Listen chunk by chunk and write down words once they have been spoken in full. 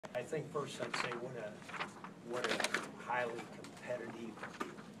think first I'd say what a highly competitive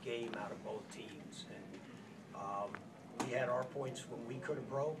game out of both teams. And we had our points when we could have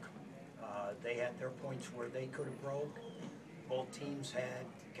broke. They had their points where they could have broke. Both teams had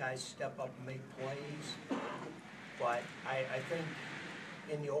guys step up and make plays. But I think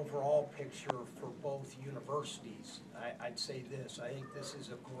in the overall picture for both universities, I'd say this. I think this is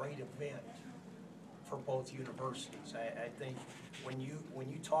a great event for both universities. I think when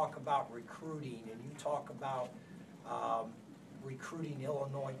you talk about recruiting and you talk about recruiting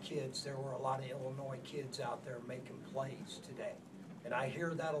Illinois kids, there were a lot of Illinois kids out there making plays today. And I hear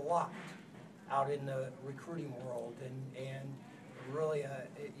that a lot out in the recruiting world, and really,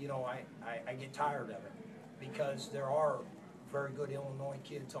 you know, I get tired of it because there are very good Illinois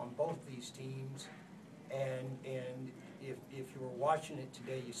kids on both these teams, and if you were watching it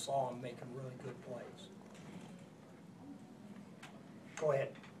today, you saw them making really good plays. Go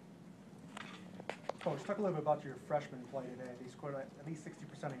ahead. Coach, talk a little bit about your freshman play today. They scored at least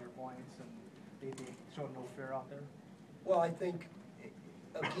 60% of your points, and they showed no fear out there. Well, I think,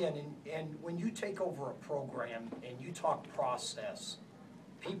 again, and when you take over a program and you talk process,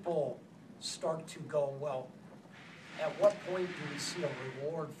 people start to go, well, at what point do we see a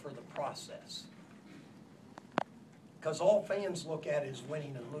reward for the process? Because all fans look at is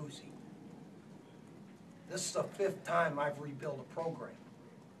winning and losing. This is the 5th time I've rebuilt a program.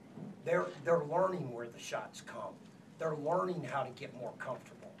 They're learning where the shots come. They're learning how to get more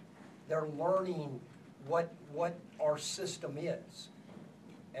comfortable. They're learning what our system is.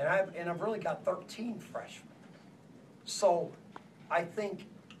 And I've really got 13 freshmen. So I think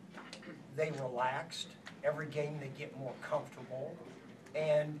they relaxed. Every game they get more comfortable,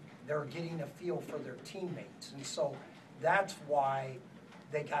 and they're getting a feel for their teammates. And so that's why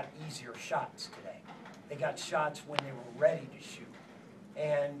they got easier shots today. They got shots when they were ready to shoot.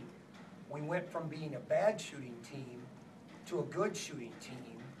 And we went from being a bad shooting team to a good shooting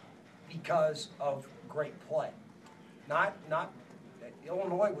team because of great play.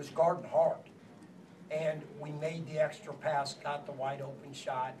 Illinois was guarding hard, and we made the extra pass, got the wide open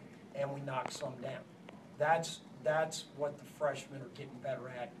shot, and we knocked some down. That's what the freshmen are getting better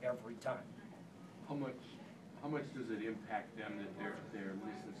at every time. How much does it impact them that they're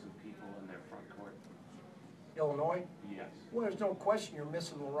missing some people in their front court? Illinois? Yes. Well, there's no question you're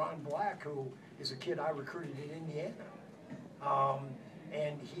missing LaRon Black, who is a kid I recruited in Indiana.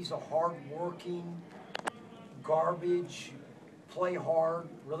 And he's a hard-working, garbage, play hard,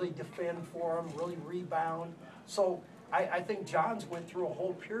 really defend for him, really rebound. So I think Johns went through a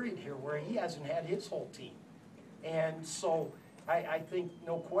whole period here where he hasn't had his whole team. And so I think,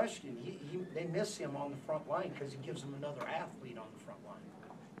 no question, they miss him on the front line because he gives them another athlete on the front line.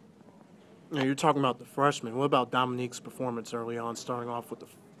 Now, you're talking about the freshmen. What about Dominique's performance early on, starting off with the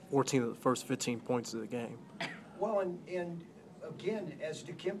 14 of the first 15 points of the game? Well, and again, as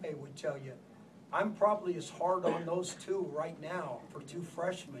Dikembe would tell you, I'm probably as hard on those two right now for 2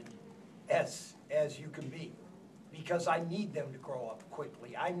 freshmen as you can be, because I need them to grow up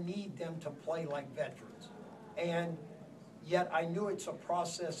quickly. I need them to play like veterans. And yet I knew it's a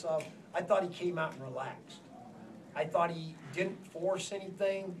process of, I thought he came out and relaxed. I thought he didn't force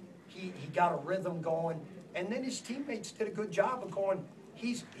anything. He got a rhythm going, and then his teammates did a good job of going,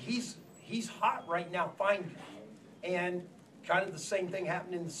 he's hot right now, find him. And kind of the same thing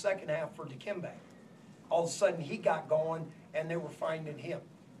happened in the second half for Dikembe. All of a sudden he got going and they were finding him.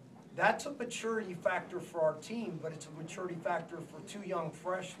 That's a maturity factor for our team, but it's a maturity factor for 2 young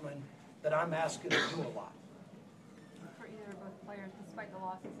freshmen that I'm asking to do a lot. For either or both players, despite the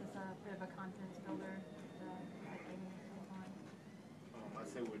losses, is a bit of a confidence builder. I'd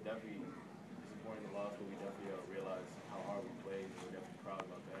say we're definitely disappointed in the loss, but we definitely realize how hard we played, and we're definitely proud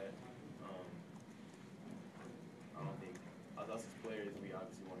about that. I don't think, us as players, we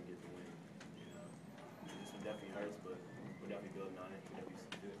obviously want to get the win. You know, this one definitely hurts, but we're definitely building on it. We're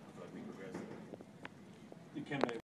definitely good. I feel like we progressed. Dikembe,